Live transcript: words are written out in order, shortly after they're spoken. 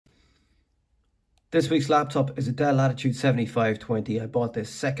This week's laptop is a Dell Latitude 7520. I bought this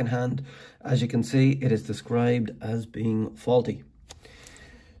secondhand. As you can see, it is described as being faulty.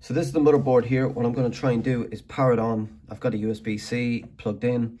 So this is the motherboard here. What I'm going to try and do is power it on. I've got a USB-C plugged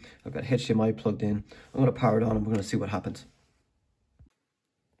in. I've got HDMI plugged in. I'm going to power it on and we're going to see what happens.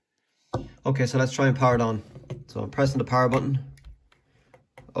 Okay, so let's try and power it on. So I'm pressing the power button.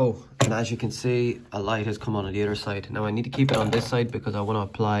 Oh, and as you can see, a light has come on the other side. Now I need to keep it on this side because I want to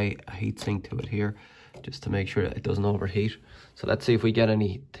apply a heatsink to it here, just to make sure that it doesn't overheat. So let's see if we get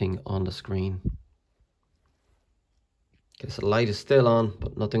anything on the screen. Okay, so the light is still on,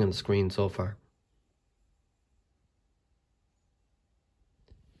 but nothing on the screen so far.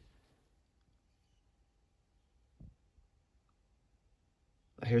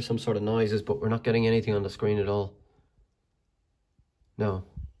 I hear some sort of noises, but we're not getting anything on the screen at all. No.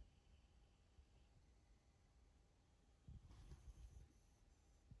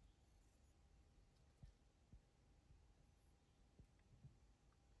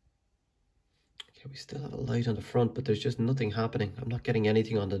 Okay, we still have a light on the front, but there's just nothing happening. I'm not getting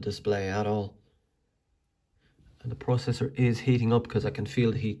anything on the display at all. And the processor is heating up because I can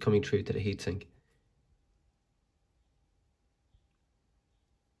feel the heat coming through to the heatsink.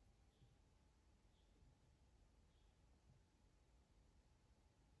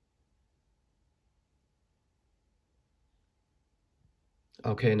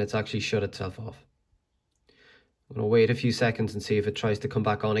 Okay, and it's actually shut itself off. I'm going to wait a few seconds and see if it tries to come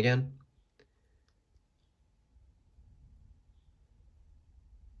back on again.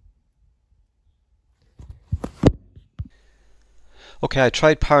 Okay, I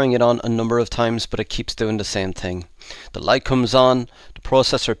tried powering it on a number of times, but it keeps doing the same thing. The light comes on, the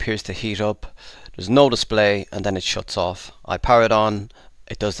processor appears to heat up, there's no display, and then it shuts off. I power it on,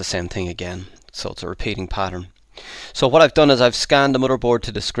 it does the same thing again. So it's a repeating pattern. So what I've done is I've scanned the motherboard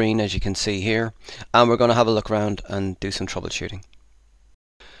to the screen, as you can see here, and we're going to have a look around and do some troubleshooting.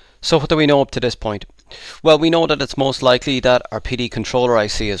 So what do we know up to this point? Well, we know that it's most likely that our PD controller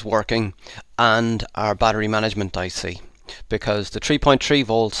IC is working and our battery management IC, because the 3.3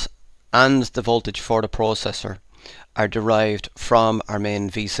 volts and the voltage for the processor are derived from our main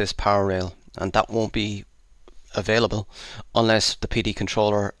VSys power rail, and that won't be available unless the PD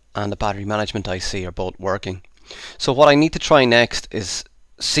controller and the battery management IC are both working. So what I need to try next is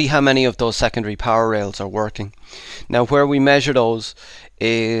see how many of those secondary power rails are working. Now where we measure those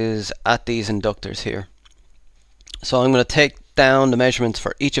is at these inductors here. So I'm going to take down the measurements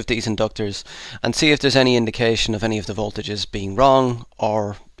for each of these inductors and see if there's any indication of any of the voltages being wrong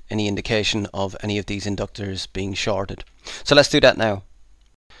or any indication of any of these inductors being shorted. So let's do that now.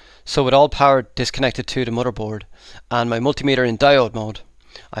 So with all power disconnected to the motherboard and my multimeter in diode mode,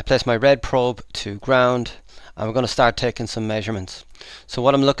 I place my red probe to ground and we're going to start taking some measurements. So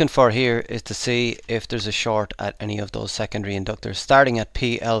what I'm looking for here is to see if there's a short at any of those secondary inductors, starting at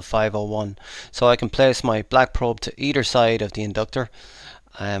PL501. So I can place my black probe to either side of the inductor.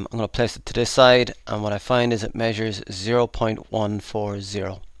 I'm going to place it to this side, and what I find is it measures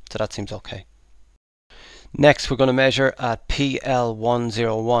 0.140. So that seems okay. Next we're going to measure at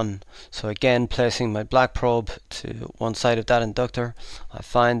PL101. So again, placing my black probe to one side of that inductor, I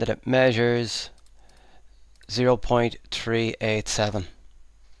find that it measures 0.387.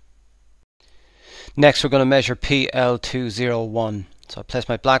 Next we're going to measure PL201. So I place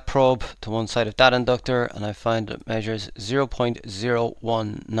my black probe to one side of that inductor and I find it measures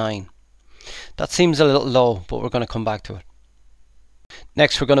 0.019. That seems a little low, but we're going to come back to it.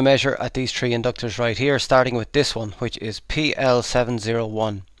 Next we're going to measure at these three inductors right here, starting with this one, which is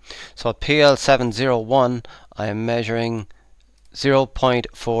PL701. So at PL701 I am measuring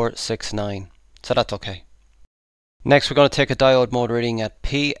 0.469. So that's okay. Next we're going to take a diode mode reading at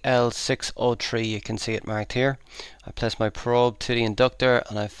PL603. You can see it marked here. I place my probe to the inductor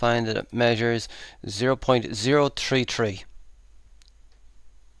and I find that it measures 0.033.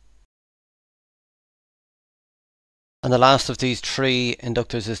 And the last of these three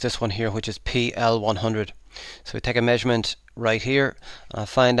inductors is this one here, which is PL100. So we take a measurement right here and I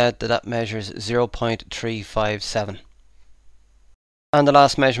find out that that measures 0.357. And the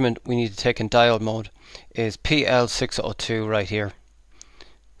last measurement we need to take in diode mode is PL602 right here.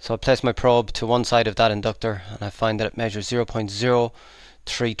 So I place my probe to one side of that inductor and I find that it measures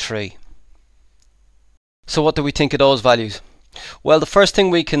 0.033. So what do we think of those values? Well, the first thing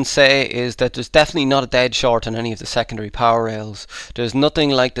we can say is that there's definitely not a dead short on any of the secondary power rails. There's nothing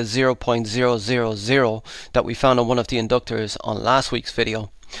like the 0.000 that we found on one of the inductors on last week's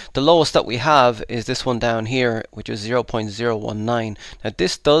video. The lowest that we have is this one down here, which is 0.019. Now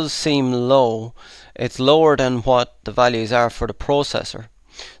this does seem low. It's lower than what the values are for the processor.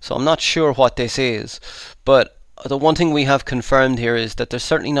 So I'm not sure what this is, but the one thing we have confirmed here is that there's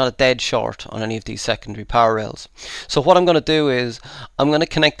certainly not a dead short on any of these secondary power rails. So what I'm going to do is I'm going to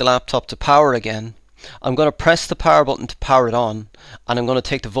connect the laptop to power again. I'm going to press the power button to power it on, and I'm going to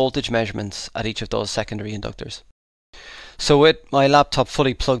take the voltage measurements at each of those secondary inductors. So with my laptop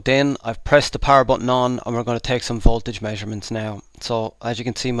fully plugged in, I've pressed the power button on, and we're going to take some voltage measurements now. So as you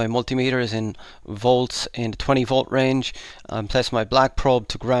can see, my multimeter is in volts in the 20 volt range. I'm placing my black probe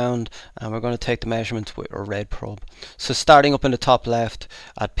to ground, and we're going to take the measurements with our red probe. So starting up in the top left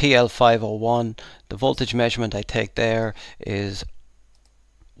at PL501, the voltage measurement I take there is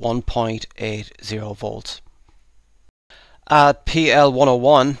 1.80 volts. At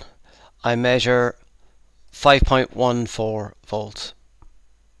PL101, I measure 5.14 volts.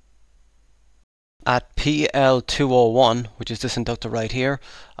 At PL201, which is this inductor right here,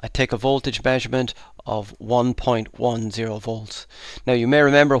 I take a voltage measurement of 1.10 volts. Now you may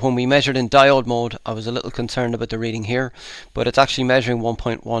remember when we measured in diode mode, I was a little concerned about the reading here, but it's actually measuring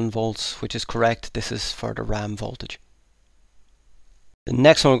 1.1 volts, which is correct. This is for the RAM voltage. The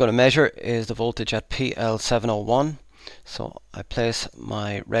next one we're going to measure is the voltage at PL701. So I place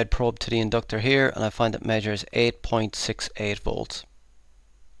my red probe to the inductor here, and I find it measures 8.68 volts.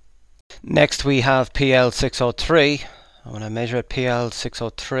 Next we have PL603, and when I measure at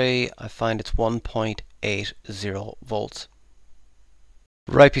PL603 I find it's 1.80 volts.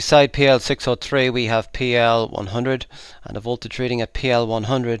 Right beside PL603 we have PL100, and the voltage reading at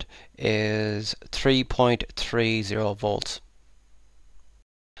PL100 is 3.30 volts.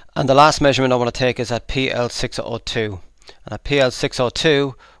 And the last measurement I want to take is at PL602. And at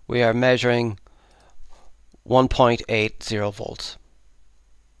PL602 we are measuring 1.80 volts.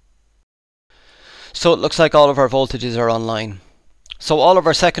 So it looks like all of our voltages are online. So all of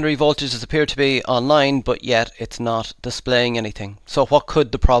our secondary voltages appear to be online, but yet it's not displaying anything. So what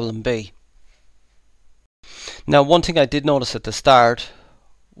could the problem be? Now one thing I did notice at the start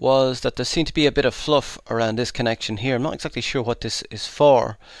was that there seemed to be a bit of fluff around this connection here. I'm not exactly sure what this is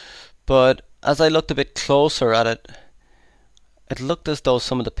for, but as I looked a bit closer at it, it looked as though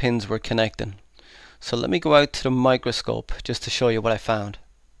some of the pins were connecting. So let me go out to the microscope just to show you what I found.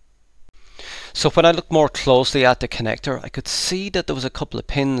 So when I looked more closely at the connector, I could see that there was a couple of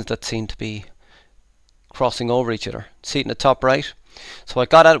pins that seemed to be crossing over each other. See it in the top right? So I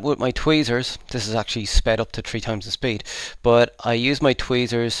got at it with my tweezers. This is actually sped up to 3 times the speed, but I used my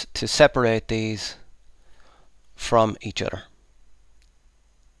tweezers to separate these from each other.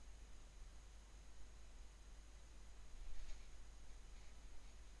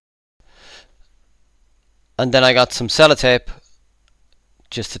 And then I got some sellotape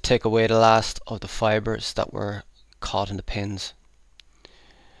just to take away the last of the fibers that were caught in the pins.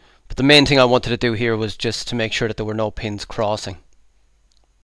 But the main thing I wanted to do here was just to make sure that there were no pins crossing.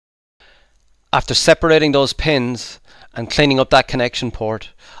 After separating those pins and cleaning up that connection port,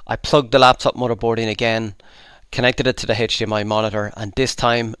 I plugged the laptop motherboard in again, connected it to the HDMI monitor, and this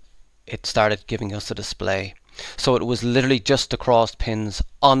time it started giving us a display. So it was literally just the crossed pins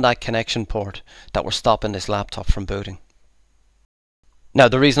on that connection port that were stopping this laptop from booting. Now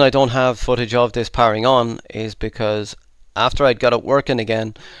the reason I don't have footage of this powering on is because after I'd got it working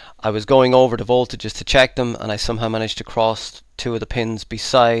again, I was going over the voltages to check them, and I somehow managed to cross 2 of the pins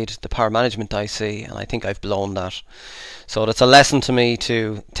beside the power management IC, and I think I've blown that. So that's a lesson to me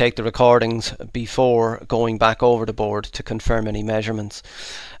to take the recordings before going back over the board to confirm any measurements.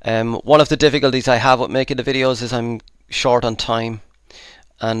 One of the difficulties I have with making the videos is I'm short on time,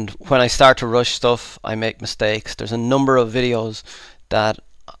 and when I start to rush stuff I make mistakes. There's a number of videos that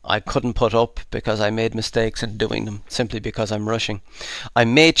I couldn't put up because I made mistakes in doing them, simply because I'm rushing. I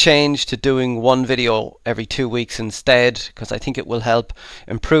may change to doing one video every 2 weeks instead, because I think it will help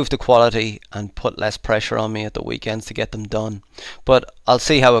improve the quality and put less pressure on me at the weekends to get them done. But I'll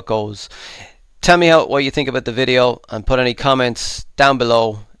see how it goes. Tell me what you think about the video, and put any comments down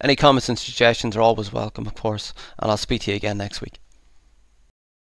below. Any comments and suggestions are always welcome, of course, and I'll speak to you again next week.